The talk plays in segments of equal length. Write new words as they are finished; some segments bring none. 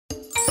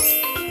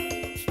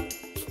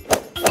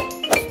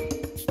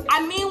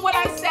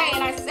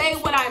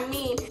I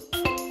mean.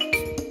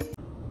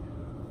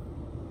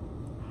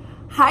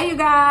 Hi you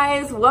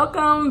guys,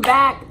 welcome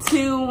back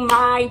to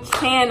my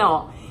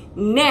channel.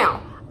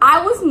 Now,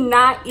 I was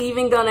not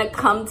even gonna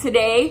come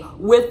today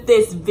with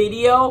this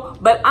video,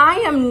 but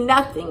I am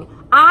nothing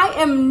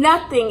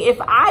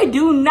if I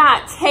do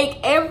not take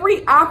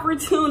every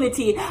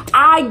opportunity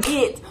I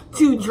get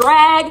to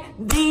drag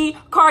the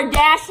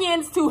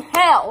Kardashians to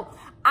hell.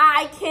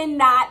 I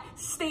cannot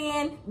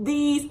stand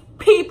these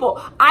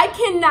people. I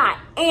cannot.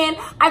 And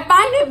I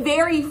find it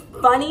very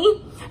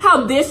funny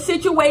how this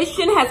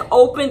situation has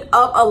opened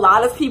up a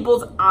lot of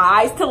people's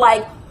eyes to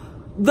like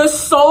the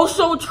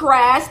social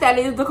trash that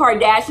is the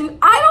Kardashians.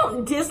 I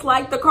don't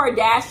dislike the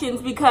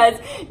Kardashians because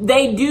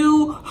they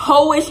do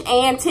hoish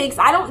antics.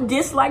 I don't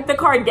dislike the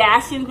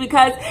Kardashians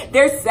because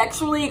they're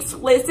sexually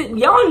explicit.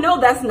 Y'all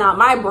know that's not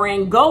my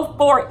brand. Go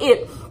for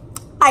it.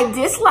 I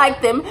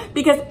dislike them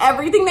because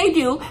everything they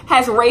do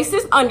has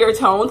racist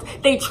undertones.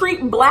 They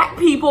treat black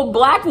people,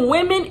 black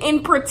women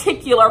in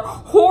particular,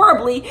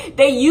 horribly.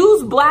 They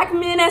use black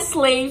men as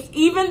slaves,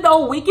 even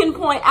though we can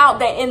point out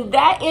that in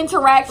that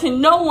interaction,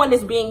 no one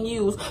is being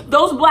used.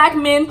 Those black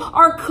men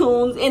are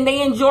coons and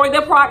they enjoy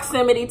the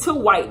proximity to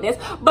whiteness.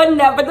 But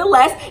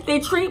nevertheless, they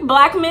treat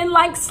black men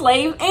like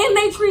slaves and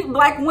they treat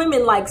black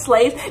women like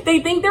slaves. They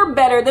think they're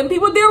better than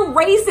people. They're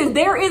racist.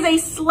 There is a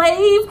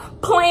slave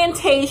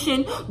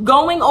plantation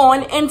going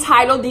on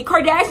entitled The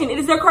Kardashian. It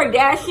is their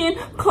Kardashian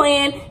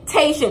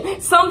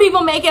plantation. Some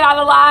people make it out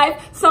alive.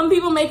 Some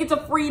people make it to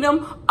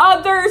freedom.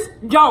 Others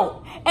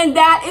don't. And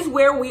that is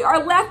where we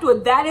are left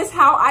with. That is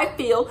how I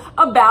feel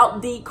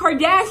about the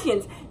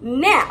Kardashians.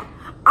 Now,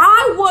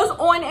 I was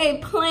on a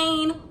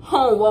plane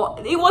home.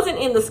 Well, it wasn't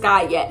in the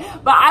sky yet,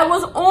 but I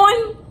was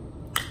on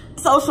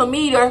social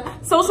media,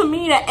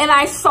 and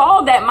I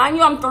saw that, mind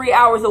you, I'm 3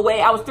 hours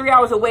away. I was 3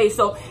 hours away.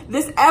 So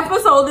this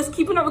episode, this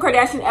Keeping Up with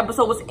Kardashian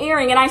episode was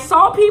airing, and I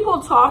saw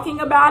people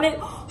talking about it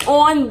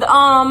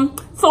on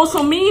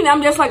social media.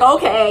 I'm just like,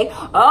 okay,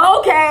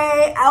 I'll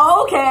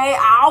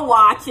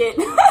watch it.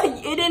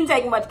 It didn't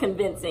take much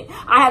convincing.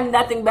 I have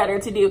nothing better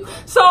to do.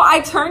 So I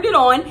turned it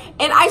on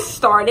and I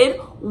started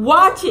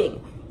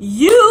watching.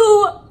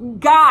 You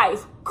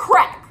guys,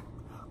 crack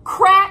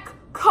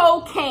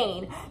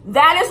cocaine.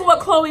 That is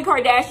what Khloe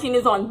Kardashian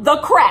is on. The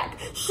crack.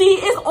 She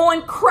is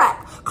on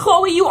crack.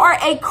 Khloe, you are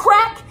a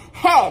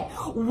crackhead.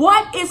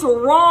 What is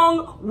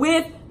wrong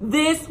with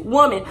this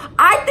woman?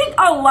 I think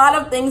a lot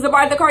of things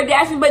about the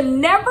Kardashians, but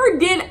never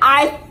did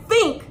I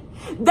think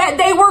that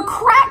they were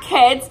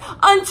crackheads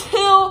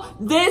until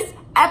this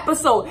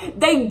episode.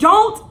 They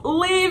don't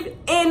live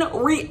in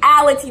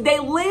reality. They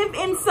live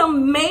in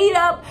some made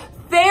up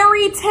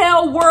fairy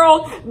tale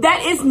world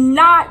that is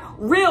not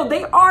real.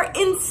 They are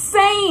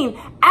insane.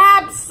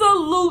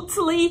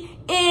 Absolutely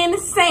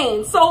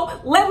insane.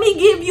 So let me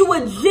give you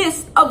a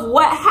gist of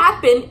what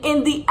happened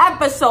in the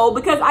episode,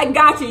 because I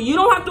got you. You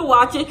don't have to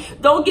watch it.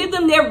 Don't give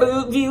them their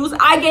views.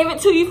 I gave it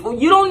to you.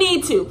 You don't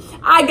need to.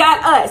 I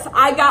got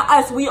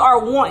us. We are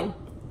one.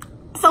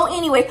 So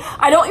anyway,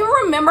 I don't even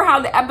remember how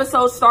the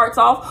episode starts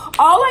off.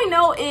 All I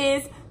know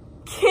is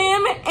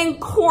Kim and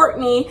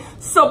Kourtney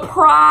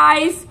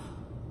surprise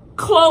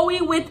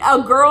Khloe with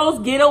a girl's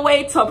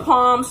getaway to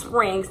Palm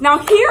Springs. Now,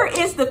 here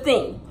is the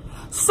thing.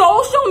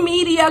 Social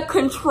media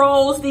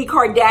controls the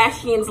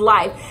Kardashians'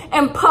 life,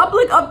 and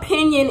public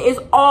opinion is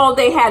all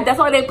they have. That's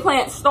why they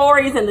plant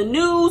stories in the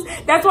news.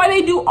 That's why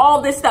they do all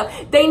this stuff.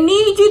 They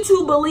need you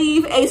to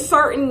believe a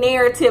certain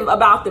narrative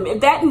about them. If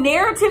that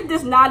narrative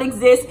does not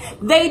exist,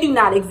 they do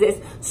not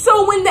exist.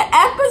 So when the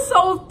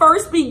episode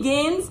first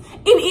begins,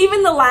 and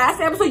even the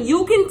last episode,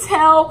 you can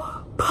tell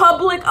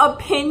public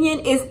opinion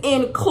is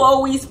in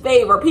Khloe's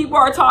favor. People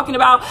are talking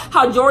about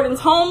how Jordan's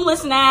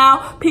homeless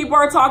now. People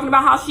are talking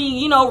about how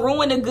she,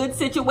 ruined a good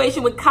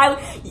situation with Kylie.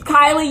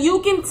 Kylie,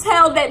 you can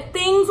tell that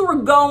things were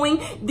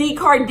going the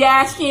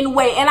Kardashian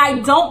way. And I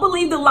don't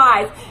believe the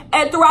lies.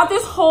 And throughout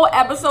this whole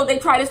episode, they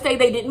try to say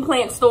they didn't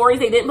plant stories.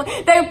 They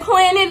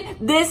planted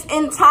this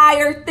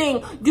entire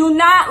thing. Do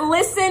not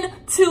listen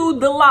to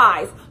the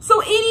lies.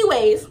 So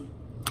anyways,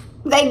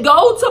 they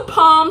go to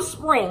Palm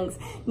Springs.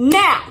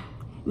 Now,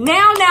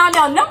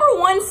 number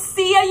one,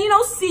 Sia,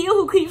 Sia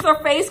who keeps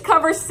her face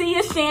covered,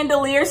 Sia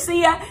Chandelier,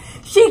 Sia,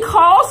 she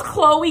calls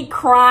Khloe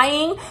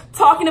crying,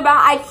 talking about,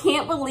 I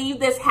can't believe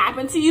this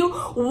happened to you.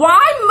 Why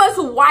must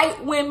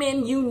white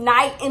women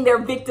unite in their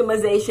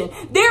victimization?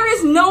 There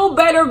is no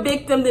better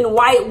victim than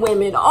white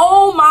women.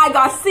 Oh my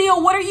gosh, Sia,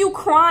 what are you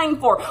crying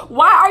for?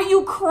 Why are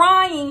you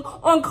crying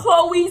on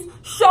Khloe's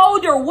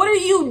shoulder? What are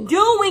you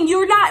doing?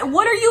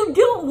 What are you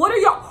doing? What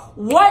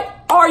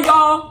are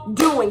y'all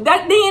doing?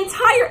 That the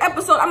entire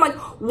episode, I'm like,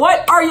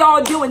 what are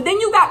y'all doing? Then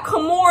you got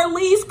Kimora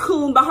Lee's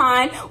coon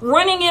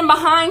running in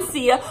behind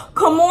Sia.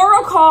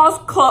 Kimora calls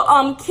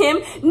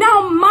Kim.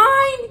 Now,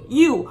 mind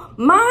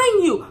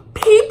you,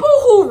 people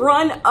who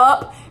run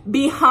up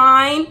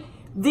behind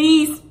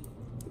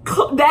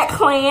that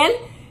clan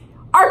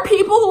are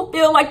people who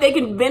feel like they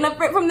can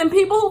benefit from them,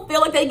 people who feel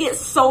like they get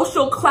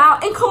social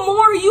clout. And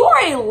Kimora, you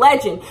are a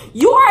legend.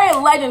 You are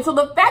a legend. So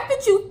the fact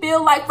that you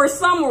feel like for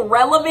some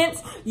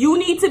relevance, you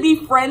need to be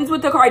friends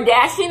with the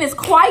Kardashian is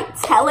quite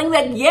telling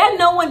that, yeah,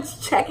 no one's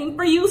checking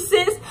for you,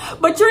 sis,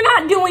 but you're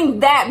not doing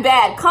that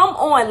bad. Come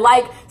on.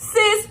 Like,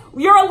 sis,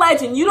 you're a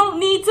legend. You don't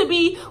need to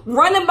be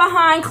running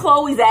behind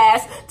Khloe's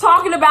ass,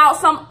 talking about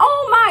some,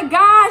 oh my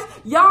gosh,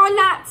 y'all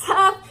not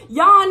tough,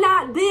 y'all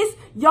not this,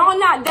 y'all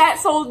not that.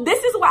 So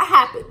this is what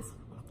happens.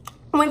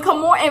 When I'm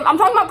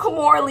talking about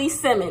Kimora Lee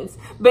Simmons,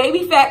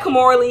 baby fat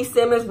Kimora Lee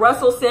Simmons,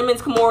 Russell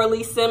Simmons, Kimora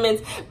Lee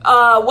Simmons,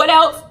 what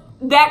else?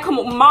 That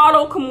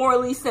model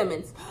Kimora Lee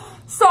Simmons.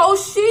 So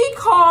she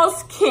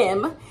calls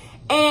Kim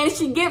and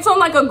she gets on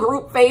like a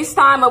group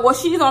FaceTime. Well,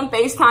 she's on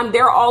FaceTime.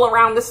 They're all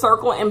around the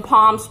circle in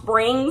Palm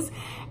Springs.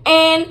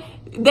 And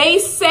they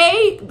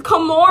say,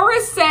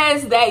 Kimora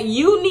says that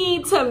you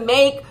need to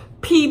make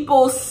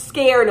people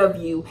scared of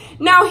you.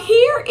 Now,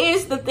 here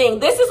is the thing.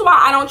 This is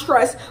why I don't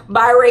trust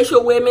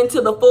biracial women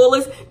to the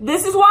fullest.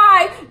 This is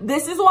why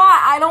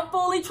I don't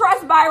fully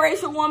trust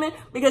biracial women,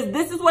 because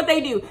this is what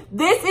they do.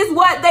 This is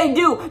what they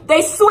do.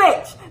 They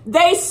switch.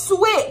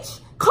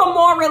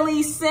 Kimora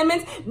Lee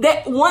Simmons,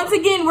 that once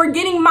again, we're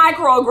getting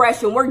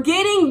microaggression. We're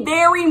getting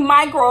very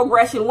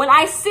microaggression. When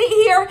I sit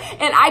here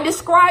and I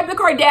describe the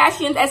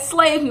Kardashians as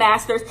slave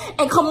masters,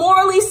 and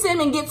Kimora Lee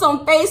Simmons gets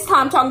on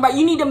FaceTime talking about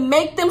you need to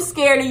make them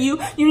scared of you.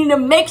 You need to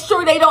make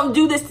sure they don't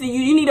do this to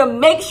you. You need to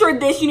make sure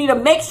this. You need to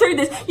make sure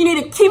this. You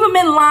need to keep them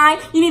in line.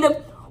 You need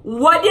to,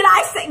 what did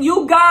I say?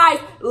 You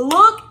guys,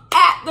 look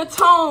at the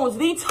tones.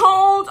 The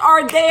tones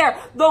are there.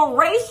 The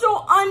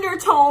racial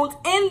undertones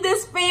in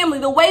this family,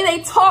 the way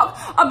they talk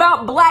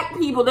about black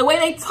people, the way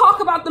they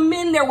talk about the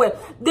men they're with,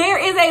 there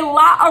is a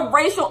lot of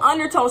racial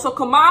undertones. So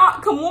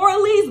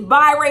Kimora Lee's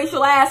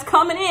biracial ass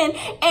coming in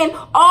and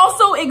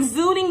also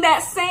exuding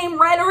that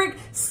same rhetoric.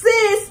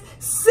 Sis,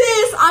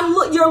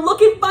 you're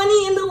looking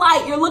funny in the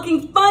light. You're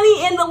looking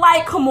funny in the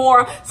light,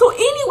 Kimora. So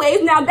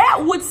anyways, now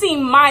that would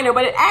seem minor,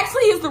 but it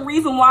actually is the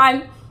reason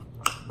why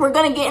we're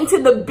going to get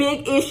into the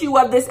big issue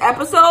of this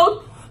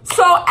episode.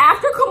 So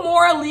after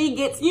Kimora Lee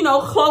gets,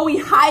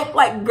 Khloe hyped,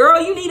 like,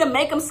 girl, you need to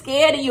make them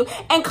scared of you.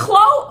 And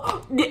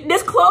Khloe,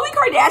 does Khloe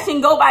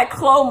Kardashian go by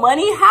Khloe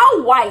Money?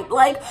 How white?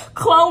 Like,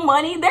 Khloe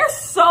Money?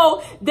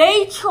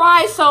 They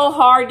try so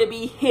hard to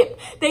be hip.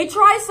 They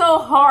try so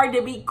hard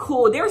to be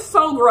cool. They're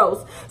so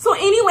gross. So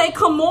anyway,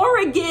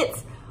 Kimora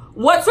gets,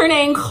 what's her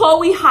name,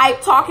 Khloe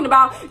hype, talking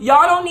about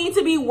y'all don't need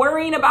to be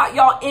worrying about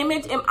y'all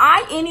image. Am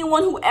I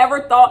anyone who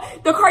ever thought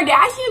the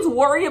Kardashians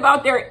worry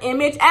about their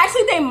image?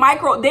 Actually, they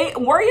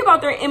worry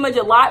about their image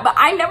a lot, but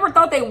I never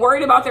thought they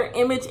worried about their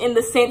image in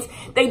the sense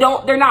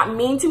they're not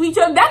mean to each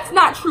other. That's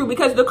not true,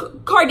 because the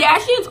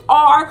Kardashians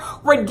are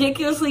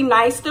ridiculously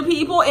nice to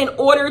people in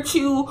order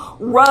to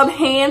rub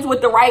hands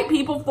with the right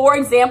people. For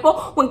example,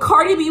 when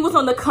Cardi B was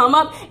on the come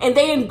up and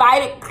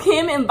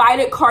Kim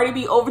invited Cardi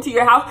B over to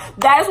your house,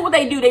 that is what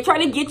they do. They try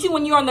to get you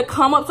when you're on the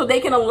come up so they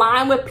can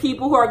align with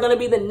people who are going to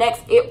be the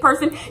next it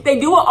person. They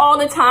do it all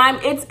the time.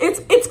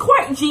 It's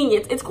quite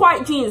genius. It's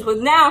quite genius. But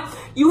now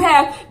you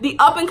have the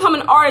up and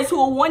coming artists who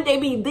will one day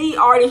be the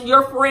artist,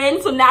 your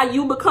friend. So now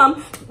you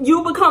become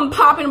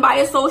popping by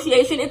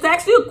association. It's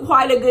actually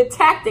quite a good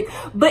tactic.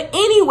 But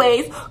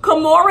anyways,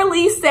 Kimora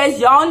Lee says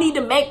y'all need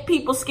to make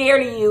people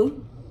scared of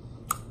you.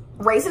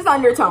 Racist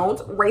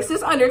undertones.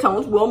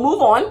 We'll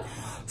move on.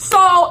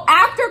 So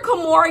after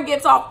Kimora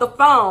gets off the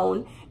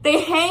phone, they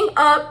hang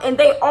up and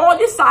they all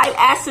decide,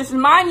 as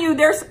mind you,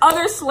 there's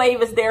other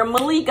slaves there.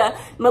 Malika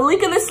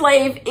the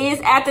slave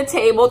is at the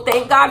table.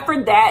 Thank God for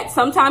that.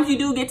 Sometimes you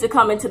do get to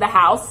come into the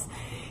house.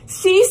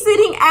 She's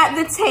sitting at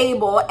the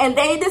table and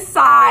they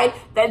decide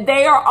that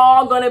they are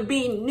all going to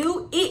be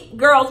new it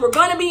girls. We're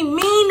going to be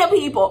mean to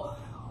people.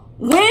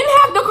 When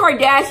have the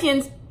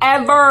Kardashians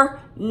ever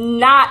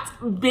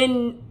not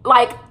been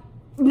like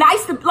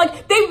nice to,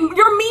 like,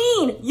 you're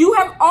mean. You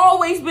have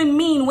always been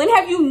mean. When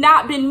have you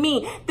not been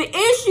mean? The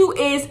issue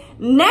is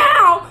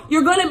now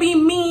you're going to be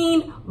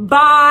mean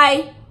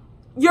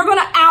you're going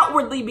to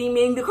outwardly be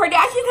mean. The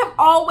Kardashians have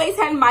always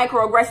had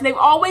microaggression. They've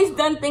always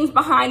done things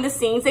behind the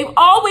scenes. They've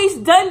always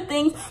done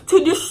things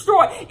to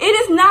destroy. It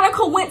is not a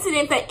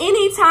coincidence that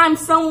anytime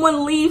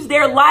someone leaves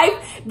their life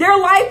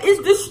is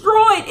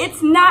destroyed.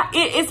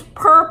 It is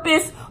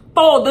purposeful.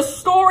 The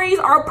stories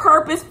are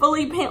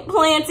purposefully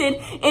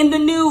planted in the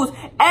news.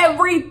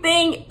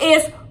 Everything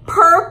is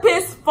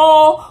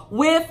purposeful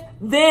with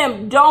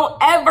them. Don't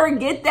ever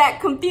get that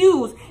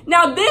confused.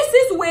 Now, this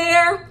is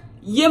where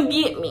you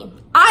get me.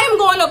 I am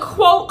going to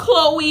quote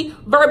Khloe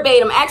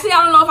verbatim. Actually,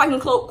 I don't know if I can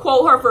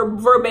quote her for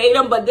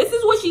verbatim, but this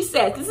is what she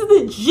says. This is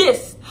the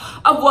gist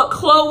of what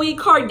Khloe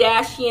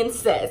Kardashian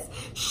says.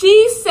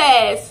 She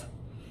says,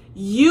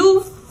 "You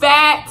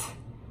fat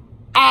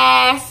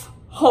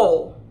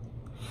asshole."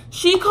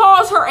 She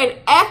calls her an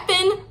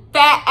effing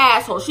fat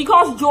asshole. She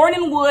calls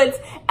Jordan Woods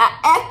an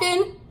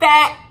effing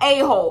fat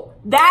a-hole.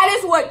 That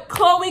is what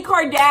Khloe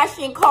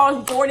Kardashian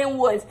calls Jordan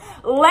Woods.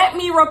 Let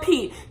me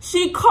repeat.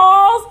 She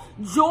calls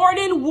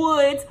Jordan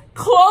Woods,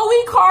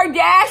 Khloe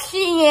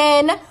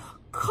Kardashian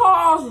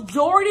calls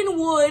Jordan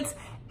Woods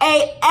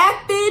a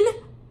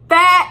effing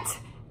fat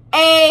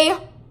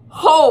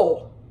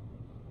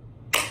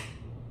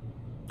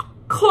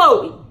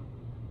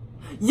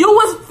You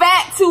was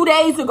fat 2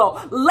 days ago.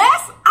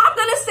 I'm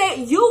gonna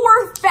say you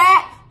were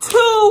fat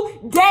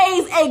 2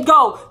 days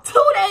ago.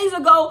 2 days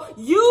ago,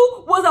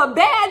 you was a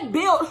bad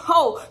built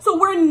hoe. So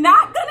we're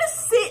not gonna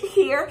sit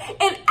here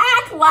and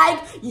act like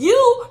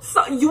you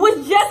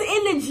was just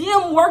in the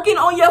gym working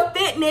on your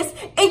fitness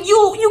and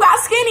you got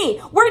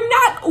skinny. We're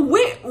not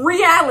with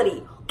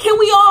reality. Can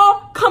we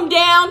all come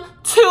down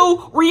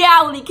to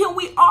reality? Can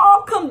we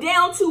all come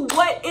down to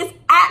what is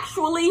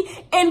actually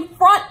in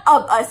front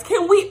of us?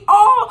 Can we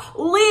all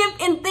live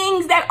in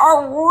things that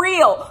are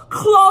real?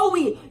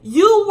 Khloe,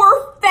 you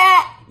were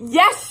fat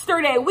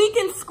yesterday. We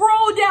can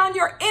scroll down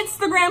your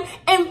Instagram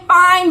and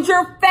find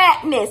your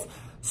fatness.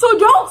 So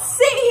don't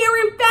sit here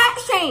and fat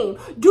shame.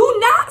 Do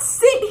not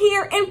sit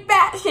here and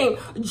fat shame.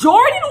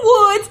 Jordan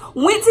Woods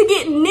went to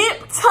get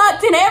nipped,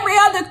 tucked, and every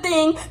other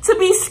thing to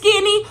be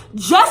skinny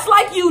just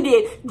like you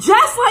did.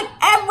 Just like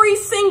every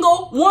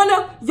single one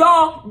of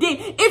y'all did.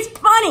 It's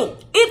funny.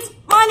 It's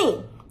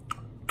funny.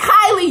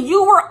 Kylie,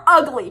 you were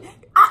ugly.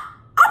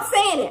 I'm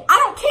saying it. I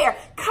don't care.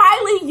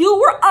 Kylie, you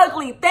were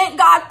ugly. Thank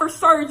God for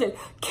surgeons.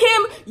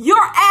 Kim, your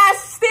ass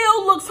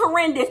still looks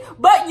horrendous,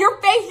 but your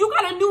face, you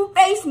got a new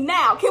face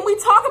now. Can we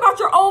talk about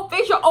your old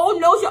face, your old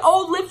nose, your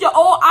old lips, your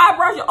old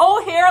eyebrows, your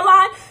old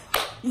hairline?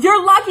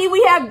 You're lucky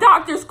we have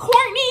doctors.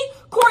 Courtney,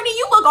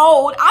 you look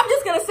old. I'm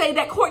just going to say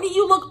that. Courtney,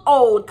 you look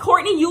old.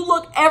 Courtney, you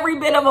look every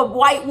bit of a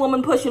white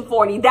woman pushing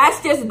 40.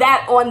 That's just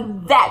that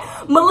on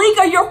that.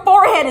 Malika, your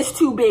forehead is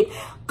too big.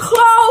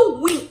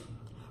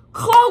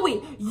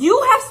 Khloe,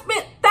 you have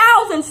spent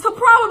thousands to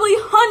probably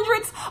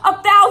hundreds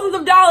of thousands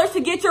of dollars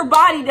to get your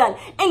body done.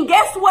 And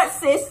guess what,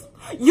 sis?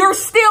 You're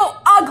still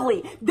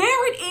ugly.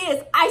 There it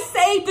is. I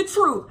say the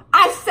truth.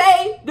 I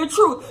say the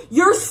truth.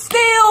 You're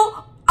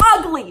still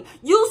ugly.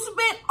 You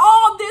spent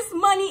all this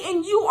money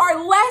and you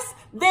are less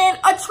than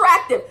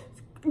attractive.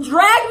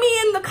 Drag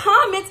me in the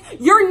comments.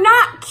 You're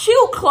not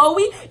cute,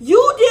 Khloe.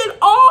 You did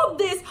all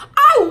this.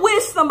 I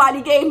wish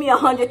somebody gave me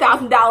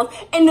 $100,000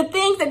 and the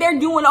things that they're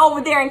doing over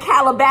there in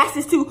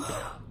Calabasas too.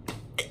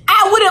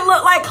 I wouldn't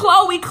look like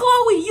Khloe.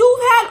 Khloe,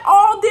 you've had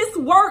all this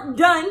work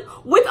done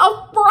with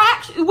a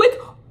fraction, with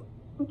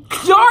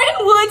Jordan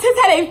Woods has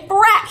had a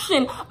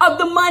fraction of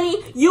the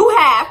money you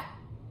have.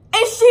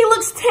 And she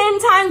looks 10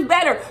 times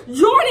better.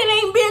 Jordan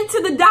ain't been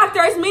to the doctor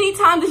as many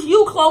times as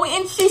you, Khloe,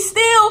 and she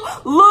still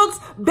looks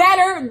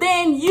better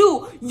than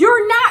you.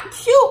 You're not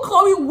cute,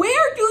 Khloe.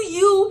 Where do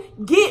you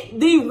get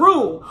the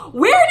room?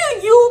 Where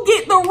do you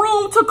get the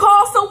room to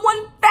call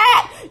someone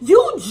fat?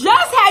 You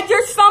just had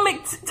your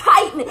stomach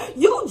tightened.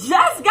 You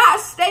just got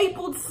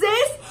stapled,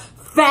 sis.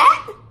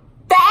 Fat.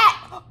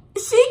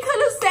 She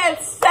could have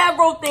said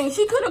several things.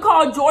 She could have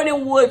called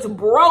Jordan Woods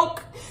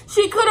broke.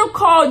 She could have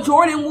called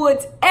Jordan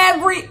Woods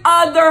every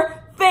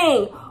other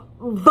thing,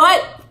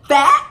 but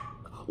fat?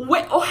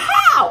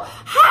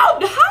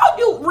 How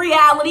do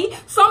reality?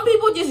 Some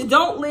people just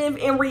don't live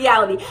in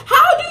reality.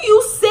 How do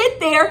you sit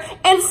there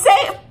and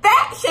say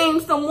fat shame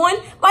someone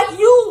like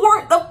you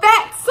weren't the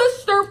fat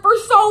sister for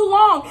so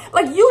long?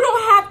 Like you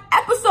don't have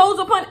episodes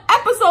upon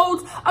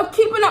episodes of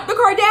Keeping Up the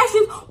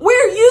Kardashians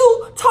where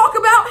you talk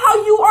about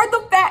how you are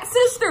the fat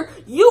sister.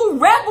 You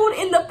reveled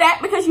in the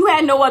fat because you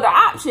had no other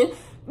option.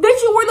 That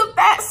you were the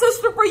fat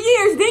sister for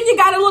years. Then you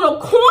got a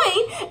little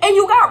coin and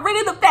you got rid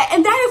of the fat.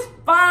 And that is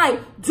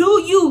fine.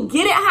 Do you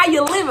get it how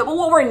you live it? But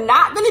what we're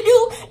not going to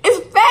do is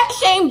fat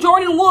shame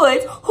Jordan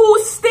Woods,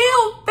 who's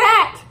still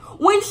fat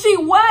when she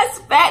was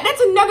fat.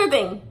 That's another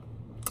thing.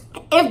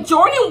 If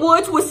Jordan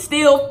Woods was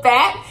still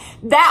fat,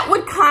 that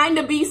would kind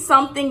of be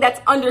something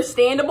that's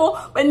understandable.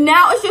 But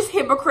now it's just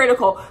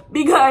hypocritical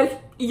because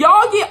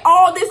y'all get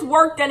all this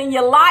work done and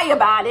you lie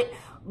about it.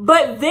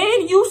 But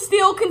then you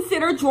still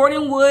consider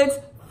Jordan Woods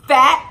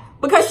fat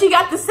because she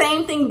got the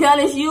same thing done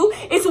as you.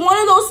 It's one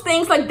of those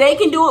things like they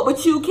can do it,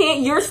 but you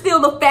can't. You're still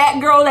the fat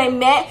girl they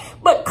met.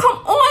 But come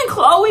on,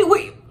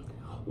 Khloe.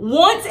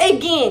 Once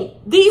again,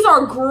 these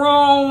are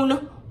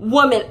grown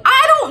women.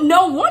 I don't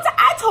know. Once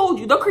I told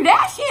you, the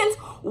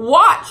Kardashians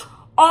watch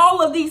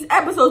all of these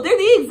episodes. They're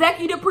the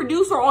executive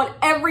producer on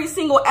every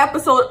single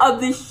episode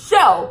of this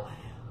show.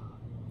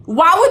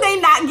 Why would they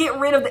not get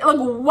rid of it? Like,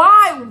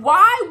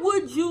 why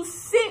would you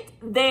sit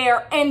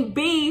there and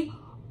be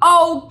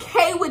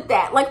okay with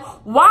that? Like,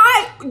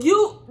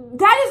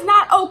 that is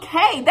not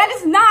okay. That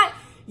is not,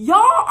 y'all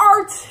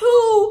are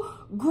too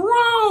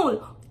grown,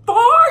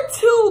 far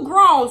too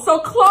grown. So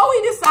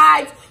Khloe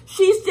decides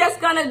she's just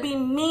gonna be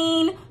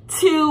mean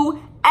to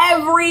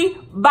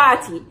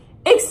everybody,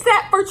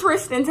 except for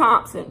Tristan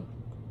Thompson.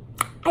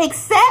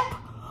 Except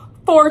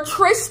for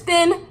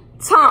Tristan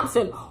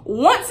Thompson.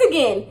 Once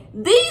again,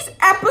 these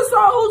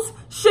episodes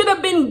should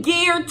have been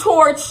geared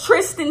towards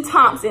Tristan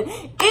Thompson.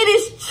 It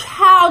is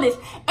childish.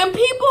 And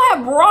people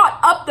have brought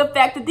up the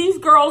fact that these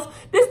girls,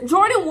 this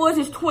Jordan Woods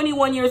is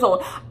 21 years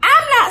old.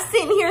 I'm not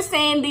sitting here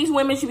saying these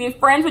women should be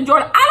friends with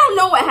Jordan. I don't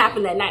know what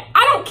happened that night.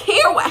 I don't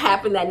care what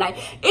happened that night.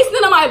 It's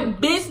none of my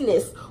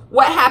business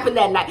what happened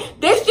that night.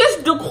 There's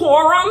just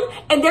decorum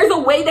and there's a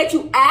way that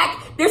you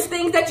act. There's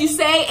things that you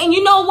say. And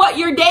you know what?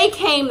 Your day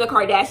came, the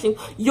Kardashians.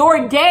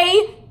 Your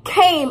day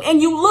came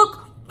and you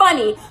look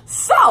funny.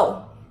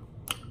 So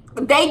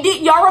they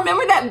did, y'all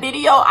remember that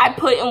video I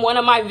put in one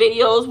of my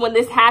videos when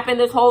this happened,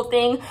 this whole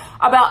thing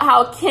about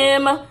how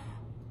Kim,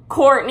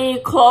 Courtney,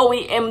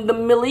 Khloe, and the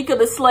Malika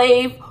the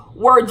Slave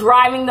were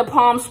driving to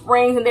Palm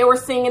Springs and they were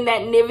singing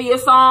that Nivea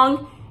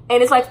song,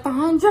 and it's like,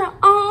 find your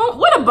own,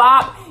 what a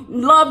bop,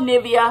 love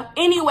Nivea.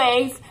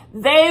 Anyways,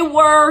 they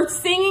were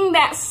singing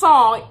that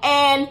song,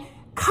 and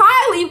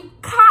Kylie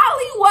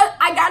was,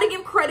 I gotta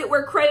give credit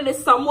where credit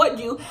is somewhat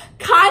due.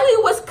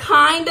 Kylie was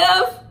kind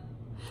of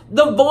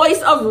the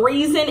voice of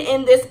reason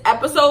in this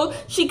episode.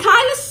 She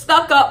kind of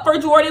stuck up for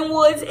Jordyn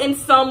Woods in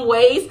some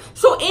ways.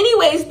 So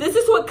anyways, this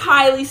is what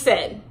Kylie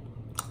said.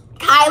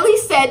 Kylie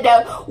said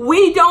that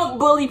we don't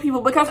bully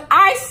people, because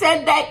I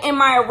said that in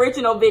my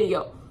original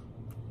video.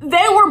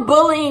 They were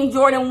bullying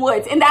Jordyn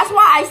Woods, and that's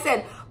why I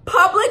said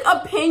public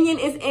opinion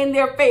is in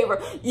their favor.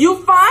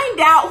 You find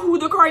out who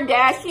the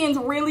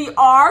Kardashians really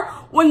are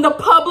when the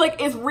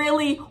public is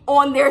really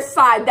on their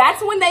side.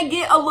 That's when they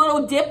get a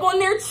little dip on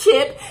their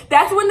chip.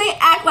 That's when they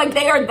act like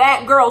they are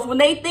that girls, when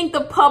they think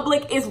the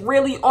public is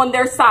really on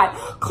their side.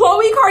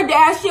 Khloe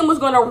Kardashian was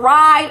going to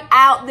ride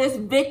out this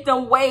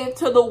victim wave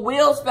till the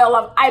wheels fell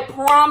off. I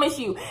promise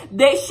you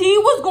that she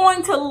was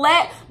going to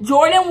let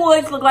Jordyn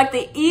Woods look like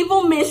the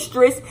evil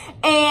mistress,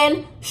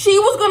 and she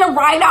was going to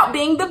ride out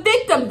being the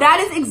victim. That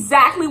is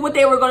exactly what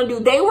they were going to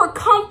do. They were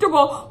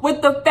comfortable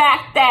with the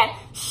fact that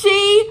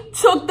she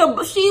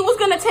was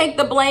going to take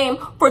the blame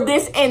for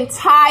this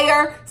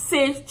entire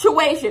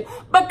situation.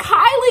 But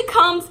Kylie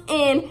comes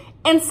in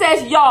and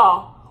says,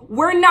 y'all,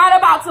 we're not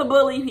about to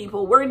bully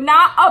people. We're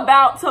not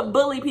about to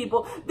bully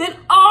people. Then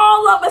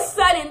all of a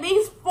sudden,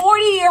 these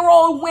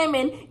 40-year-old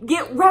women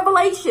get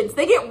revelations.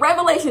 They get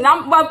revelations.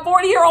 By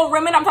 40-year-old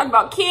women, I'm talking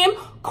about Kim,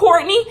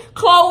 Courtney,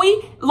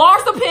 Khloe,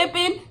 Larsa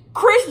Pippen,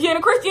 Kris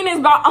Jenner. Kris Jenner is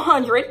about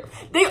 100.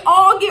 They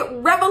all get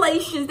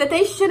revelations that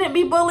they shouldn't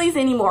be bullies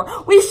anymore.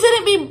 We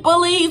shouldn't be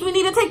bullies. We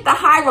need to take the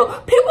high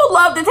road. People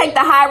love to take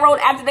the high road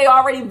after they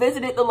already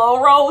visited the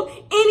low road.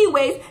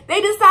 Anyways,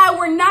 they decide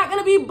we're not going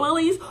to be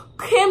bullies.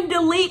 Kim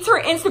deletes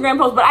her Instagram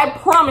post, but I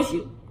promise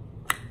you,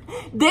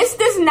 this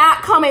does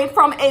not come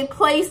from a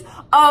place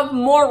of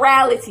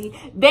morality.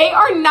 They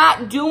are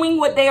not doing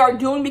what they are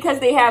doing because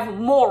they have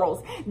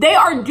morals. They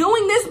are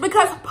doing this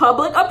because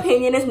public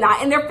opinion is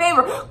not in their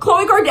favor.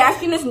 Khloe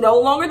Kardashian is no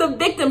longer the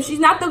victim. She's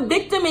not the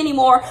victim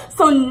anymore.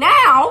 So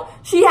now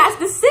she has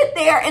to sit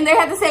there and they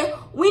have to say,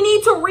 we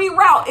need to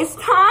reroute. It's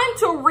time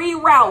to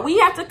reroute. We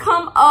have to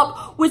come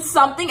up with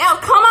something else.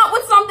 Come up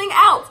with something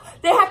else.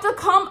 They have to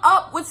come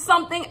up with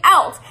something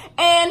else.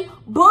 And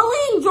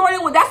bullying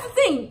Jordyn Woods, that's the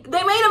thing.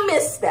 They made a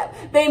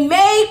misstep. They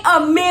made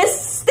a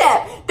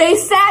misstep. They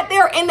sat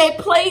there and they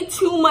played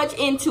too much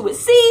into it.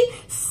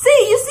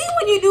 You see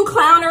when you do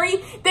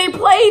clownery, they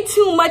play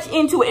too much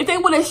into it. If they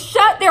would have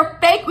shut their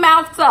fake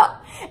mouths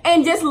up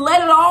and just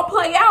let it all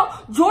play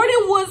out,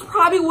 Jordyn Woods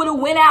probably would have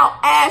went out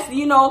as,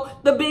 you know,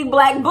 the big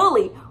black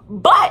bully.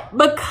 But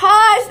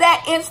because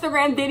that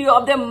Instagram video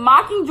of them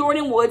mocking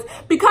Jordyn Woods,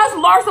 because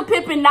Larsa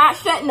Pippen not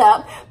shutting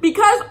up,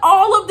 because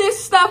all of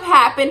this stuff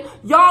happened,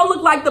 y'all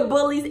look like the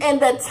bullies, and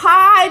the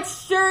tide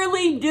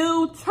surely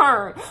do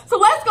turn. So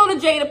let's go to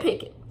Jada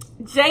Pinkett.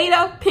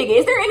 Jada Pinkett.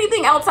 Is there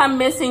anything else I'm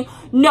missing?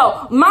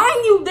 No.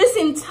 Mind you, this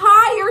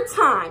entire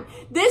time,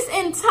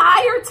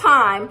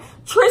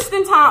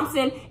 Tristan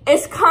Thompson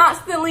is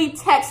constantly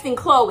texting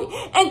Khloe.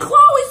 And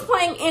Khloe's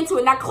playing into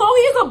it. Now,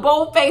 Khloe is a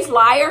bold-faced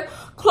liar.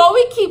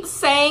 Khloe keeps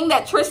saying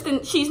that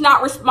she's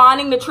not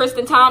responding to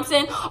Tristan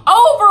Thompson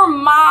over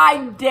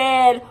my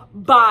dead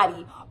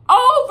body.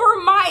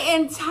 Over my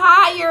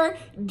entire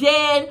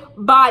dead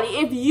body.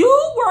 If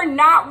you were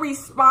not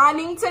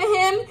responding to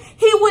him,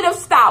 he would have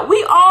stopped.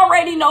 We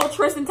already know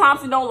Tristan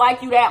Thompson don't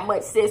like you that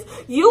much, sis.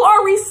 You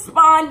are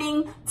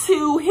responding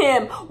to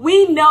him.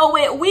 We know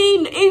it.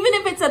 Even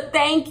if it's a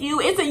thank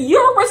you,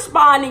 you're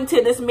responding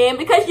to this man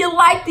because you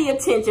like the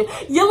attention.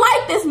 You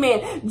like this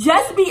man.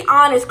 Just be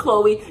honest,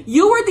 Khloe.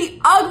 You were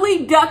the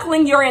ugly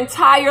duckling your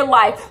entire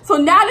life. So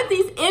now that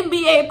these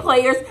NBA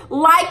players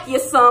like you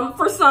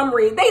for some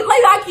reason, they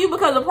like you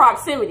because of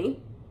proximity.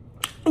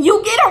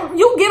 You get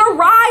a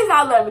rise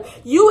out of it.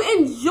 You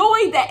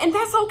enjoy that, and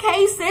that's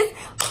okay, sis.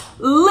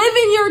 Live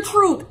in your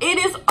truth. It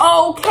is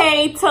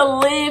okay to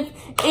live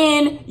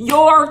in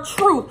your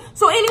truth.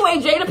 So anyway,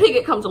 Jada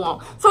Pinkett comes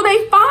along. So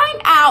they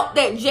find out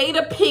that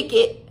Jada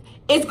Pinkett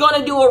is going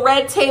to do a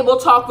red table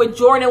talk with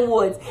Jordyn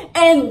Woods,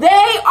 and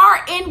they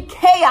are in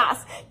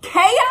chaos.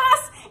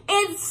 Chaos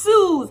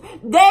ensues.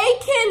 They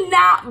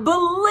cannot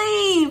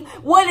believe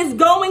what is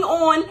going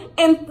on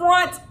in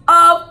front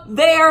of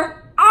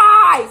their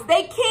eyes.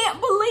 They can't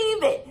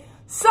believe it.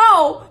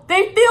 So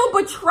they feel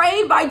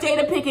betrayed by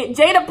Jada Pinkett.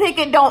 Jada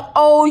Pinkett don't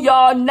owe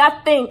y'all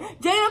nothing.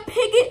 Jada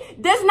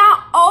Pinkett does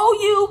not owe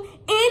you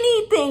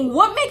anything.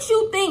 What makes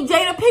you think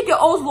Jada Pinkett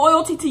owes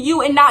loyalty to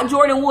you and not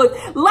Jordyn Woods?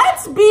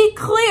 Let's be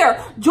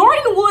clear.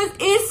 Jordyn Woods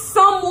is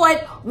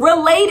somewhat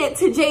related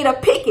to Jada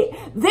Pinkett.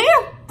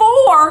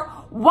 Therefore,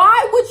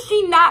 Why would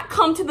she not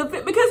come to the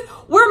fit? Because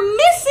we're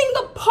missing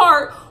the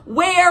part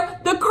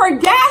where the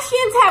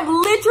Kardashians have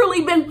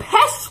literally been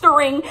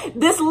pestering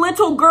this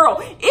little girl.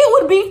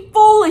 It would be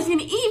foolish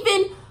and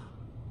even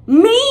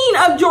mean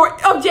of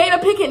Jada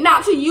Pinkett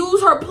not to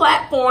use her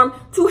platform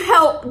to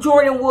help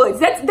Jordyn Woods.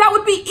 That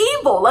would be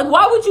evil. Like,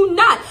 why would you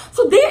not?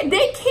 So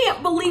they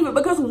can't believe it,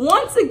 because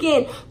once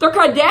again, the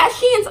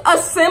Kardashians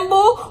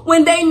assemble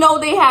when they know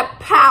they have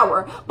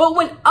power. But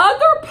when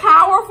other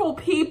powerful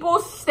people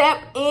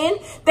step in,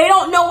 they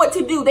don't know what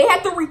to do. They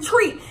have to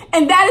retreat.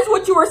 And that is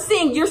what you are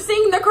seeing. You're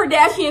seeing the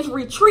Kardashians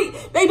retreat.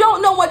 They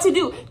don't know what to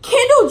do.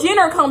 Kendall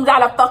Jenner comes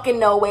out of fucking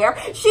nowhere.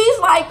 She's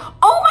like,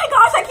 oh my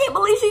gosh, I can't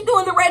believe she's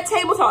doing the red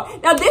table talk.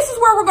 Now, this is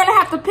where we're going to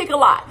have to pick a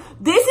lie.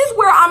 This is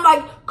where I'm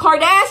like,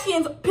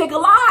 Kardashians, pick a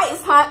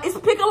lie. It's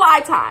pick a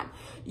lie time.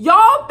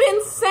 Y'all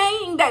been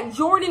saying that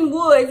Jordyn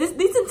Woods,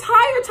 this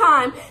entire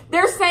time,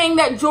 they're saying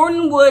that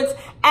Jordyn Woods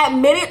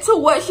admitted to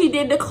what she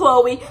did to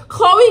Khloe.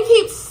 Khloe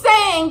keeps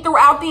saying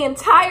throughout the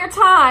entire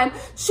time,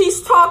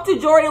 she's talked to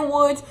Jordyn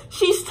Woods,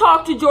 she's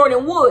talked to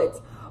Jordyn Woods.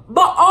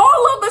 But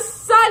all of a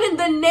sudden,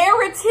 the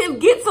narrative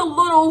gets a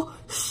little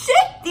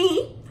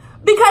shifty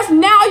because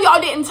now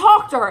y'all didn't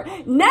talk to her.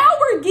 Now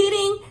we're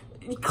getting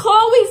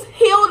Khloe's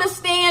hill to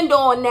stand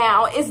on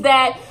now is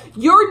that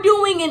you're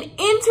doing an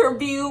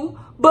interview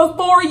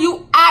before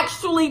you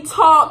actually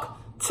talk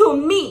to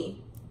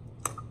me.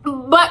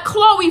 But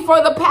Khloe,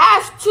 for the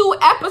past 2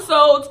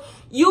 episodes,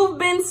 you've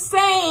been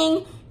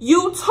saying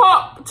you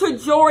talked to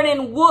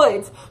Jordyn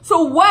Woods.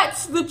 So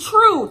what's the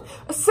truth?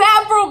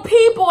 Several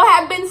people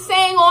have been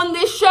saying on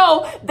this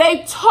show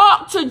they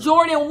talked to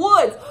Jordyn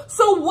Woods.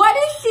 So what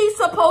is she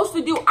supposed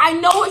to do? I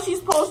know what she's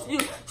supposed to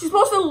do. She's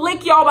supposed to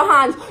lick y'all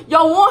behinds.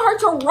 Y'all want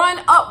her to run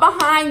up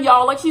behind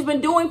y'all like she's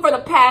been doing for the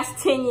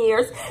past 10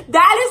 years.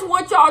 That is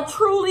what y'all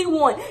truly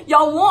want.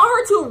 Y'all want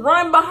her to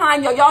run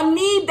behind y'all. Y'all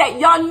need that.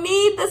 Y'all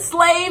need the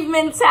slave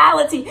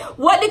mentality.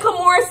 What did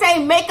Kimora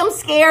say? Make them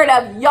scared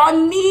of you.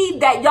 Y'all need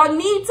that. Y'all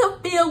need to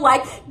feel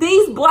like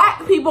these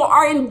black people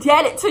are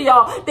indebted to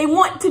y'all. They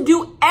want to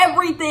do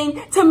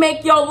everything to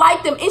make y'all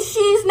like them. And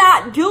she's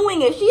not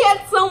doing it. She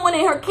had someone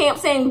in her camp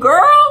saying, girl,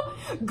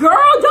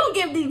 don't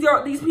give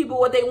these people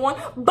what they want.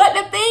 But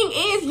the thing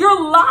is,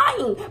 you're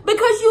lying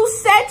because you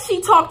said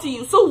she talked to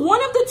you. So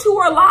one of the two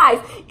are lies.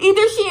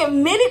 Either she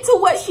admitted to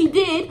what she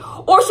did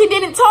or she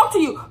didn't talk to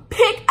you.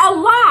 Pick a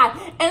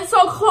lie. And so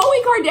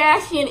Khloe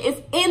Kardashian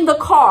is in the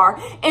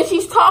car and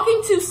she's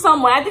talking to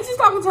someone. I think she's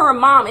talking to her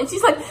mom. And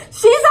she's like,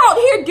 she's out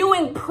here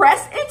doing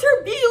press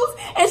interviews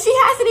and she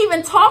hasn't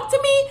even talked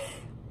to me.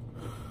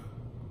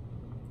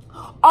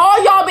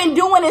 All y'all been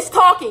doing is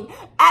talking.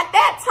 At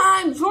that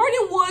time,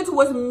 Jordyn Woods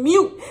was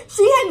mute.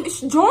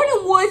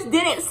 Jordyn Woods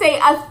didn't say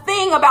a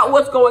thing about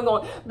what's going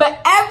on.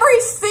 But every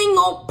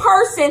single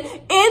person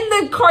in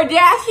the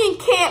Kardashian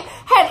camp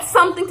had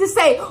something to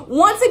say.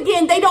 Once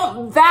again, they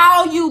don't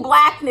value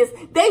blackness.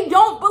 They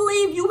don't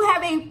believe you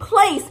have a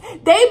place.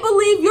 They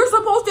believe you're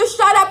supposed to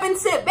shut up and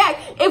sit back.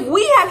 If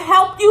we have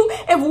helped you,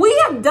 if we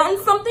have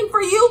done something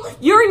for you,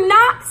 you're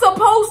not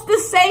supposed to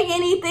say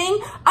anything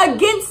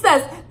against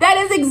us. That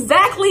is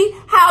exactly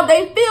how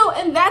they feel,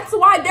 and that's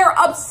why they're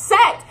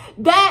upset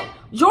that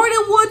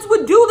Jordyn Woods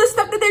would do the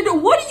stuff that they're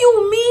doing. What do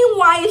you mean,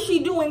 why is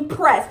she doing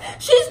press?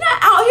 She's not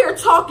out here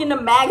talking to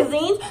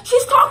magazines.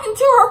 She's talking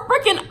to her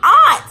freaking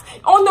aunt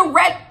on the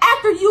red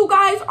after you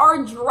guys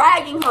are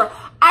dragging her.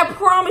 I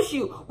promise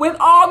you, with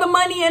all the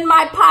money in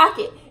my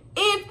pocket,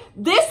 if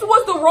this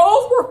was the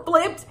roles were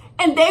flipped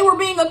and they were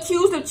being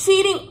accused of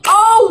cheating,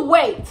 oh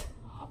wait,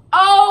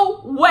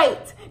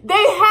 they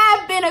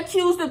have been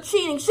accused of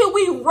cheating. Should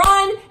we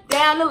run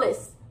down the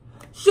list?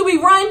 Should we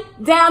run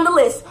down the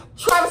list?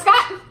 Travis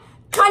Scott,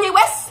 Kanye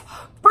West,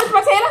 Bruce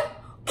Montana.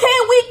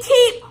 Can we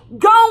keep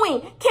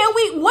going?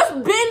 What's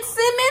Ben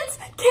Simmons?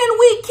 Can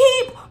we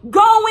keep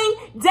going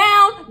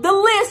down the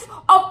list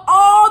of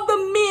all the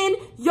men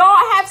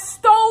y'all have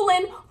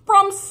stolen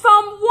from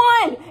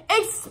someone,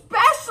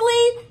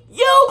 especially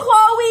you,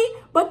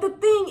 Khloe? But the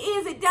thing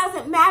is, it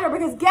doesn't matter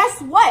because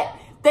guess what?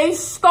 They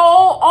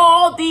stole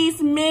all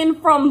these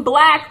men from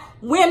black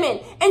women.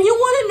 And you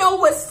want to know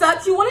what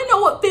sucks? You want to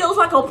know what feels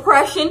like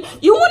oppression?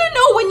 You want to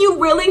know when you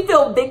really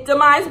feel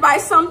victimized by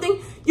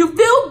something? You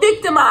feel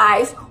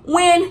victimized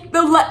when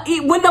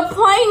the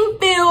playing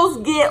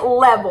fields get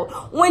leveled.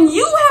 When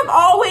you have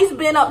always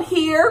been up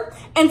here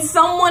and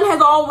someone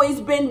has always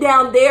been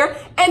down there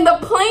and the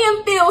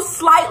playing field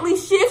slightly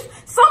shifts,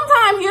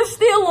 sometimes you're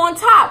still on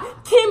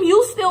top. Kim,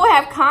 you still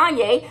have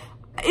Kanye.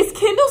 Is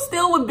Kendall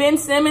still with Ben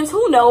Simmons?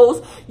 Who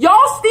knows?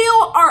 Y'all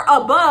still are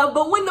above,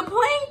 but when the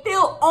playing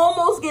field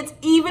almost gets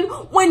even,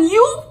 when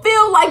you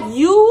feel like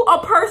you,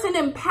 a person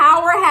in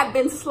power, have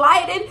been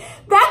slighted,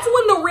 that's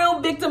when the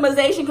real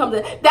victimization comes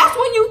in. That's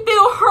when you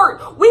feel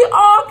hurt. We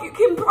all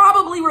can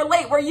probably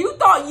relate where you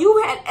thought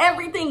you had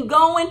everything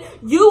going,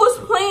 you was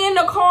playing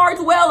the cards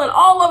well, and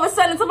all of a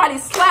sudden somebody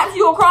slaps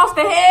you across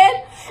the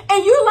head,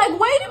 and you're like,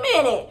 wait a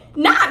minute,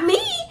 not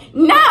me.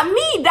 Not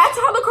me. That's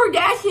how the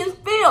Kardashians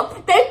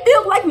feel. They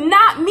feel like,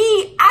 not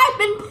me. I've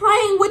been playing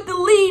playing with the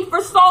lead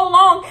for so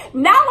long.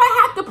 Now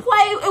I have to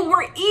play and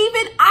we're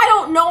even. I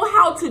don't know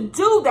how to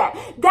do that.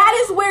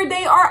 That is where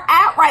they are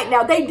at right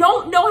now. They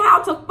don't know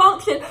how to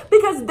function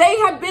because they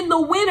have been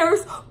the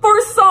winners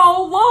for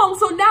so long.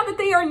 So now that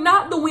they are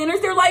not the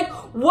winners, they're like,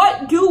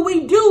 what do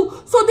we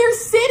do? So they're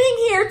sitting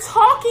here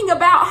talking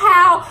about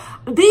how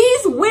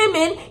these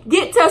women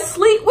get to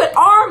sleep with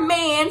our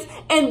mans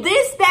and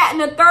this, that,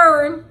 and the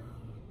third.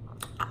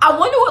 I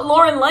wonder what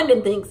Lauren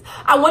London thinks.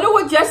 I wonder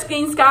what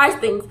Justine Skies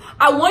thinks.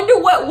 I wonder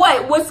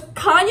what was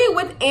Kanye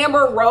with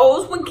Amber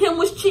Rose when Kim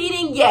was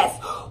cheating? Yes.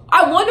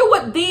 I wonder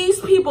what these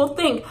people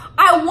think.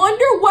 I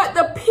wonder what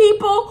the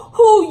people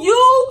who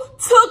you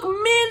took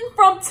men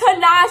from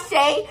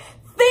Tinashe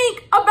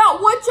think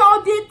about what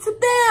y'all did to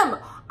them.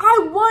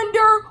 I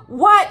wonder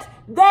what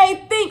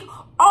they think.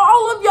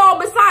 All of y'all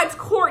besides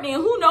Courtney,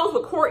 and who knows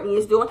what Courtney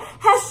is doing,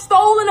 has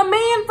stolen a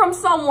man from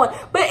someone.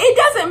 But it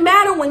doesn't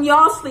matter when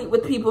y'all sleep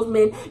with people's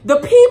men. The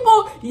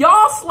people,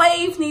 y'all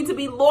slaves, need to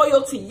be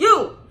loyal to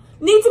you.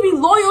 Need to be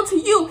loyal to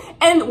you.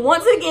 And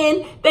once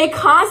again, they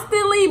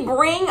constantly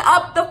bring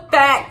up the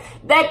fact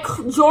that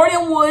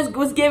Jordyn Woods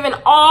was given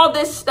all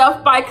this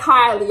stuff by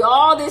Kylie.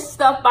 All this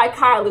stuff by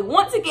Kylie.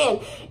 Once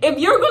again, if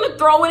you're going to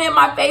throw it in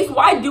my face,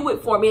 why do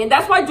it for me? And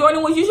that's why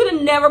Jordyn Woods, you should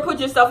have never put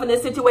yourself in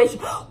this situation.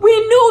 We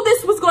knew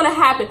this was going to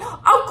happen.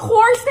 Of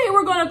course they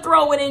were going to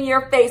throw it in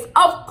your face.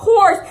 Of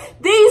course.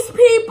 These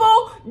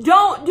people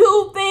don't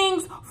do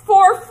things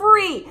for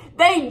free.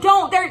 They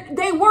don't.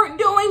 They weren't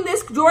doing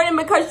this, Jordyn,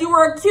 because you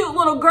were a cute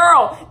little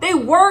girl. They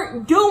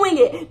weren't doing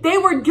it. They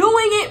were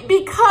doing it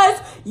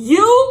because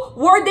you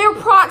were their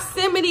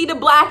proximity to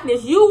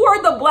blackness. You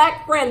were the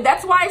black friend.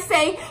 That's why I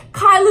say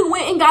Kylie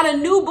went and got a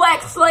new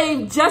black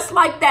slave just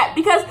like that,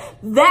 because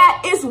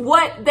that is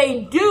what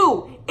they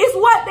do. It's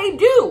what they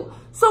do.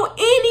 So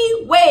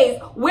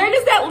anyways, where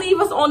does that leave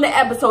us on the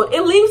episode?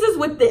 It leaves us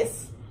with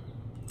this.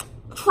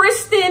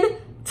 Tristan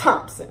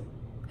Thompson.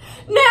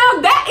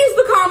 Now, that is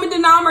the common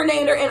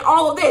denominator in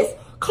all of this.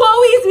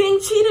 Khloe is being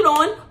cheated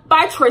on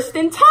by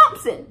Tristan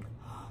Thompson.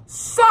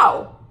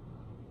 So,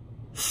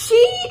 she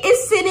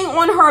is sitting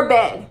on her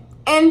bed.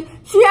 And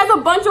she has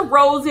a bunch of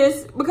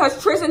roses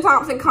because Tristan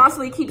Thompson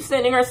constantly keeps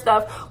sending her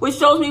stuff, which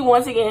shows me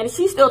once again,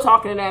 she's still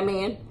talking to that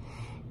man.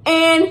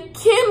 And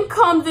Kim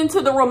comes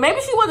into the room. Maybe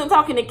she wasn't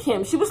talking to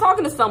Kim. She was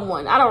talking to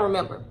someone. I don't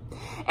remember.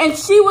 And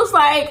she was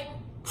like,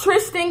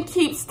 Tristan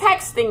keeps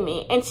texting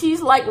me, and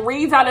she's like,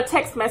 reads out a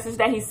text message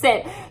that he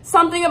sent.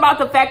 Something about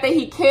the fact that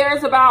he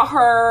cares about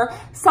her,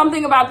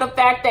 something about the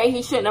fact that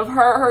he shouldn't have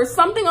hurt her,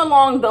 something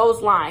along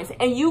those lines.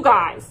 And you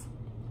guys,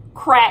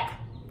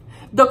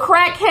 the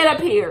crackhead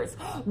appears.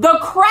 The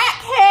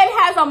crackhead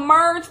has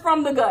emerged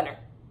from the gutter.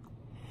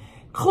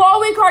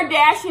 Khloe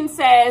Kardashian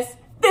says,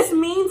 this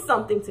means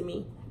something to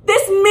me.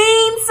 This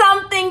means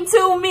something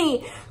to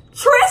me.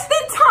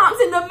 Tristan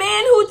Thompson, the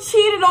man who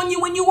cheated on you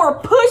when you were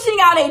pushing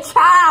out a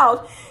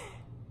child,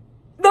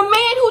 the man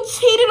who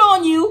cheated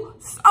on you,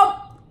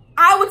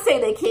 I would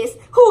say they kissed,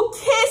 who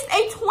kissed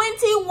a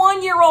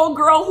 21-year-old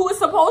girl who is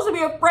supposed to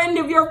be a friend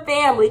of your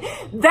family,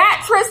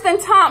 that Tristan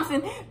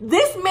Thompson,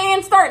 this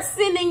man starts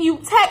sending you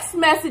text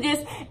messages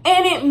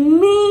and it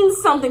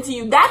means something to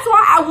you. That's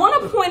why I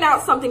want to point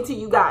out something to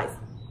you guys.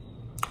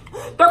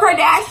 The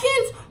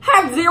Kardashians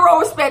have zero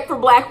respect for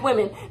black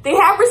women. They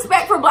have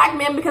respect for black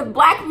men because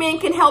black men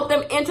can help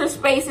them enter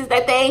spaces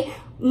that they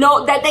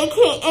know that they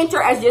can't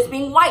enter as just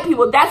being white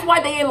people. That's why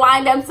they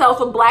align themselves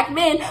with black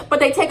men, but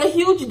they take a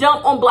huge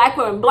dump on black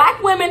women.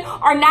 Black women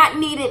are not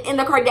needed in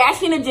the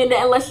Kardashian agenda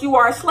unless you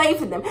are a slave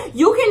to them.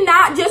 You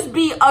cannot just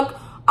be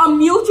a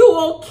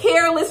mutual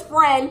careless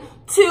friend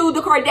to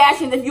the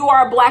Kardashians if you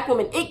are a black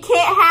woman. It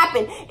can't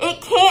happen.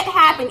 It can't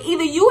happen.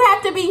 Either you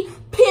have to be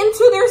pinned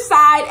to their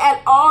side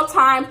at all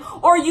times,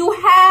 or you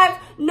have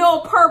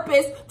no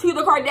purpose to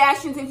the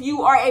Kardashians if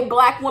you are a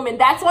black woman.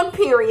 That's on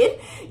period.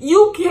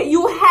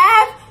 You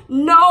have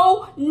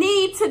no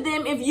need to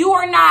them if you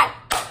are not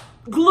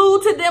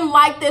glued to them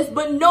like this.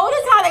 But notice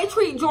how they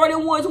treat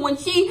Jordyn Woods when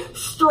she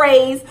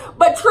strays.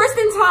 But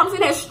Tristan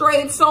Thompson has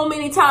strayed so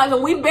many times,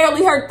 and we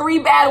barely heard 3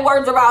 bad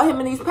words about him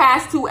in these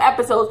past 2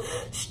 episodes.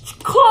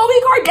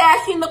 Khloe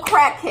Kardashian, the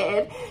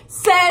crackhead,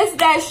 says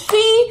that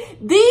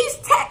these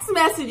text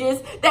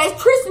messages that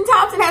Tristan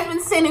Thompson has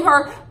been sending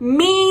her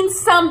mean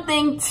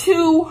something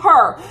to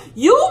her.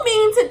 You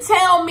mean to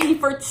tell me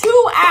for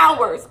 2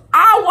 hours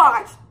I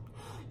watched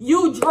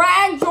you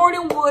drag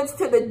Jordyn Woods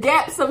to the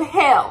depths of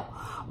hell,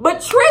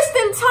 but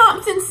Tristan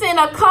Thompson sent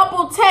a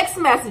couple text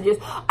messages,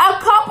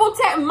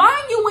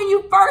 mind you, when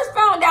you first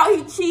found out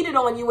he cheated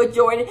on you with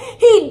Jordyn,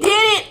 he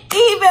didn't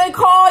even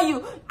call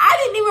you. I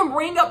didn't even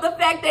bring up the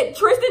fact that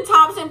Tristan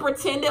Thompson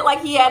pretended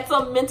like he had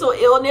some mental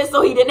illness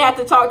so he didn't have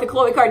to talk to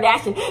Khloe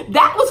Kardashian.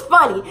 That was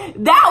funny.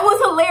 That was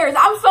hilarious.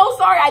 I'm so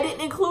sorry I didn't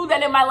include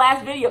that in my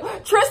last video.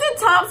 Tristan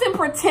Thompson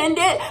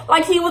pretended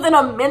like he was in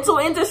a mental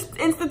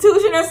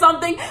institution or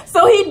something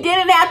so he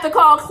didn't have to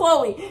call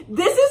Khloe.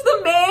 This is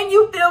the man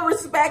you feel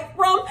respect respect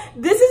from?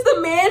 This is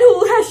the man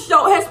who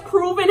has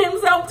proven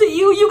himself to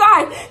you. You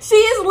guys, she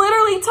is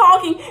literally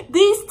talking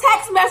these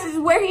text messages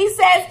where he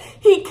says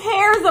he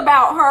cares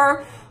about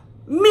her,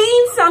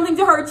 means something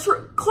to her.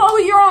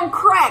 Khloe, you're on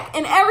crack,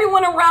 and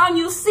everyone around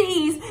you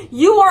sees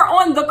you are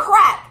on the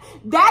crack.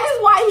 That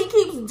is why he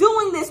keeps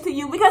doing this to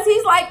you, because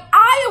he's like,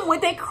 I am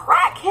with a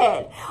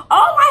crackhead.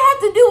 All I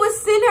have to do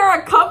is send her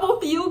a couple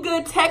few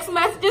good text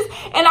messages,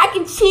 and I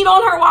can cheat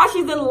on her while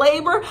she's in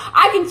labor.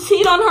 I can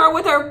cheat on her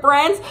with her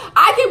friends.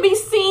 I can be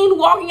seen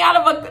walking out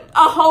of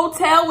a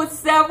hotel with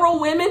several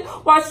women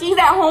while she's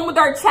at home with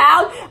her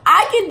child.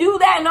 I can do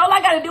that, and all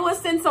I got to do is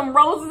send some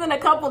roses and a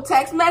couple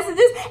text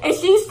messages, and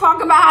she's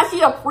talking about how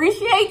she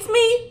appreciates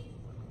me.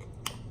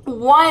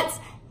 Once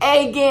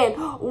again,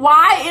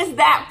 why is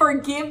that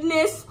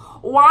forgiveness?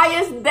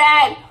 Why is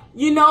that,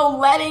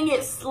 letting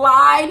it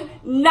slide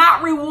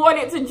not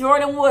rewarded to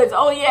Jordyn Woods?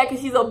 Oh yeah,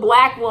 because she's a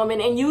black woman,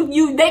 and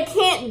they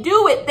can't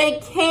do it. They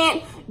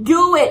can't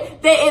do it.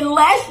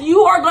 Unless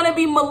you are going to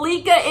be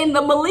Malika and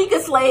the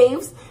Malika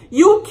slaves,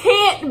 you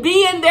can't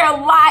be in their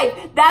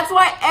life. That's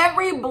why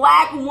every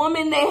black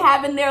woman they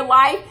have in their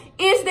life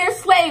is their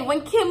slave.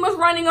 When Kim was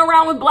running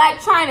around with Black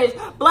China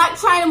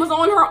was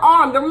on her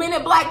arm. The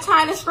minute Black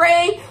China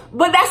strayed,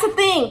 but that's the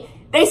thing,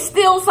 they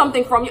steal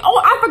something from you. Oh,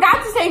 I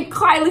forgot to say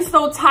Kylie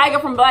stole Tiger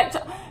from Black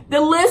China. The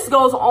list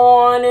goes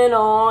on and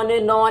on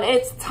and on.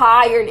 It's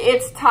tired.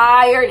 It's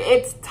tired.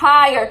 It's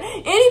tired.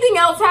 Anything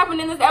else happened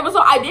in this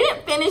episode? I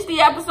didn't finish the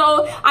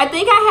episode. I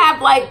think I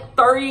have like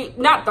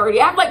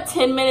I have like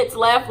 10 minutes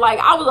left. Like,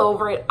 I was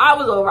over it.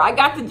 I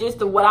got the gist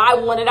of what I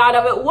wanted out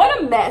of it. What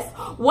a mess.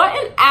 What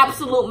an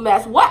absolute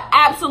mess. What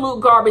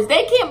absolute garbage.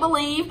 They can't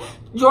believe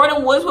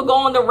Jordyn Woods would go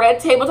on the red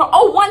table.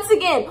 Oh, once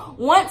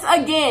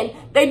again,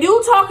 they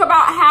do talk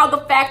about how the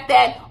fact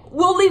that,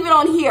 we'll leave it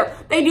on here.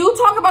 They do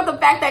talk about the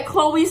fact that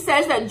Khloe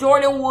says that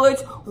Jordyn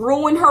Woods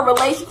ruined her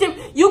relationship.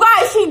 You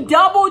guys, she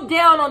doubled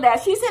down on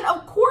that. She said,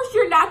 of course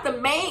you're not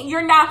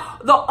you're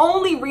not the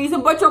only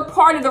reason, but you're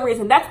part of the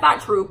reason. That's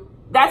not true.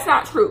 That's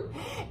not true.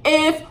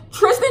 If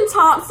Tristan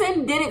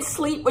Thompson didn't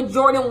sleep with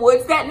Jordyn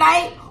Woods that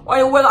night,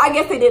 or well, I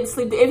guess they didn't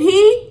sleep. If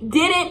he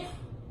didn't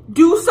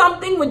do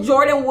something with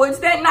Jordyn Woods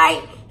that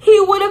night, he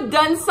would have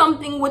done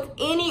something with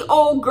any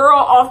old girl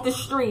off the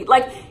street.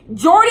 Like,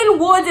 Jordyn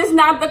Woods is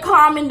not the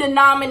common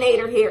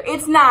denominator here.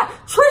 It's not.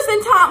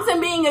 Tristan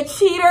Thompson being a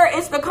cheater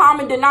is the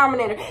common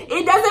denominator.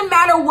 It doesn't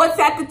matter what's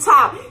at the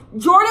top.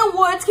 Jordyn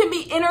Woods can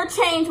be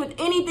interchanged with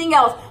anything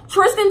else.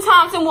 Tristan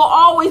Thompson will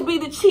always be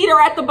the cheater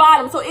at the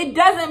bottom. So it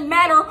doesn't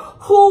matter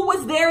who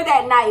was there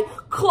that night.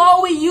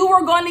 Khloe, you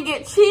are going to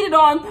get cheated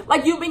on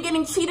like you've been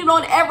getting cheated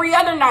on every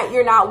other night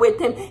you're not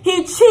with him.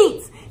 He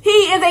cheats. He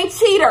is a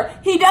cheater.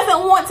 He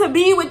doesn't want to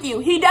be with you.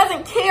 He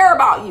doesn't care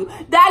about you.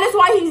 That is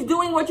why he's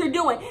doing what you're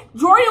doing.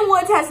 Jordyn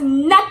Woods has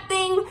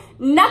nothing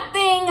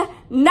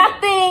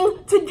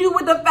to do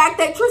with the fact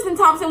that Tristan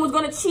Thompson was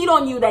going to cheat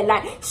on you that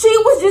night. She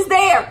was just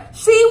there.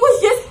 She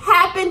was just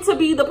happened to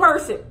be the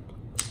person.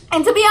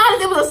 And to be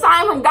honest, it was a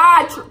sign from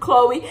God,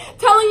 Khloe,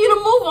 telling you to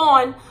move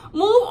on.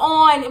 Move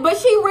on. But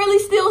she really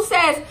still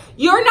says,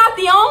 you're not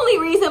the only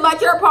reason, but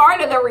you're part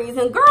of the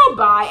reason. Girl,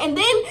 bye. And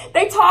then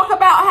they talk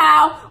about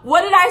how,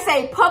 what did I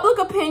say? Public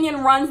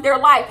opinion runs their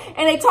life.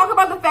 And they talk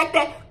about the fact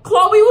that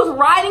Khloe was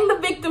riding the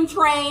victim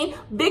train,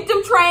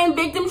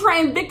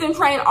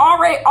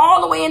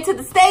 all the way into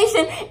the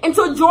station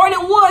until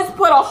Jordyn Woods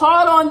put a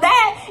halt on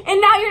that.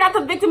 And now you're not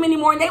the victim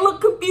anymore. And they look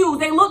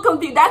confused.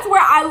 That's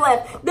where I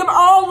left them,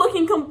 all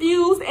looking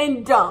confused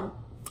and dumb.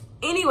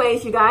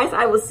 Anyways, you guys,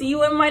 I will see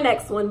you in my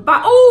next one.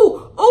 Bye.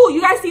 Oh,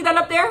 you guys see that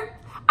up there?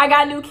 I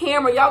got a new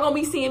camera. Y'all gonna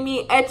be seeing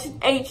me in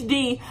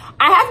HD.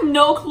 I have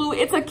no clue.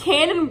 It's a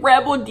Canon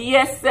Rebel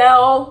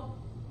DSL.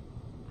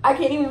 I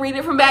can't even read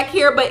it from back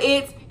here, but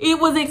it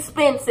was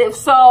expensive.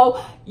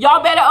 So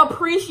y'all better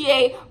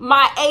appreciate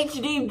my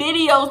HD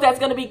videos that's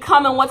going to be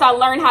coming once I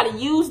learn how to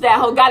use that.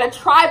 I got a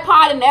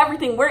tripod and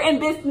everything. We're in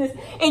business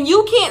and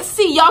you can't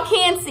see. Y'all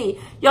can see.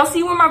 Y'all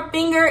see where my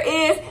finger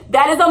is?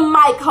 That is a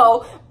mic,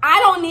 ho. I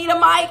don't need a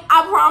mic.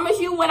 I promise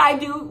you, when I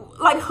do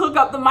like hook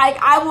up the mic,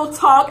 I will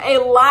talk a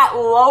lot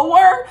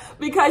lower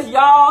because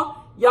y'all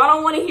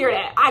don't want to hear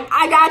that.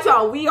 I got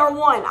y'all. We are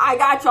one. I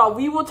got y'all.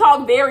 We will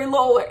talk very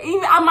lower.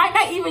 I might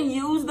not even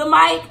use the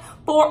mic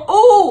for,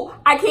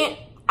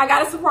 I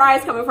got a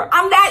surprise coming for,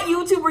 I'm that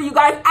YouTuber, you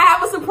guys. I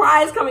have a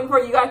surprise coming for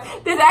you guys.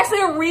 There's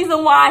actually a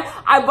reason why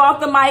I bought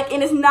the mic,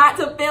 and it's not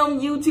to film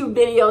YouTube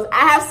videos.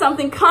 I have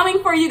something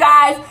coming for you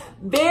guys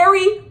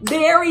very,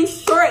 very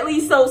shortly,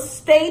 so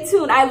stay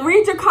tuned. I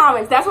read your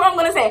comments. That's what I'm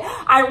going to say.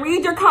 I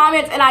read your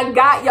comments, and I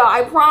got y'all.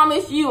 I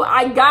promise you,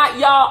 I got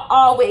y'all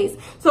always.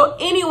 So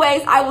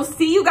anyways, I will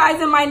see you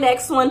guys in my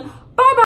next one. Bye-bye.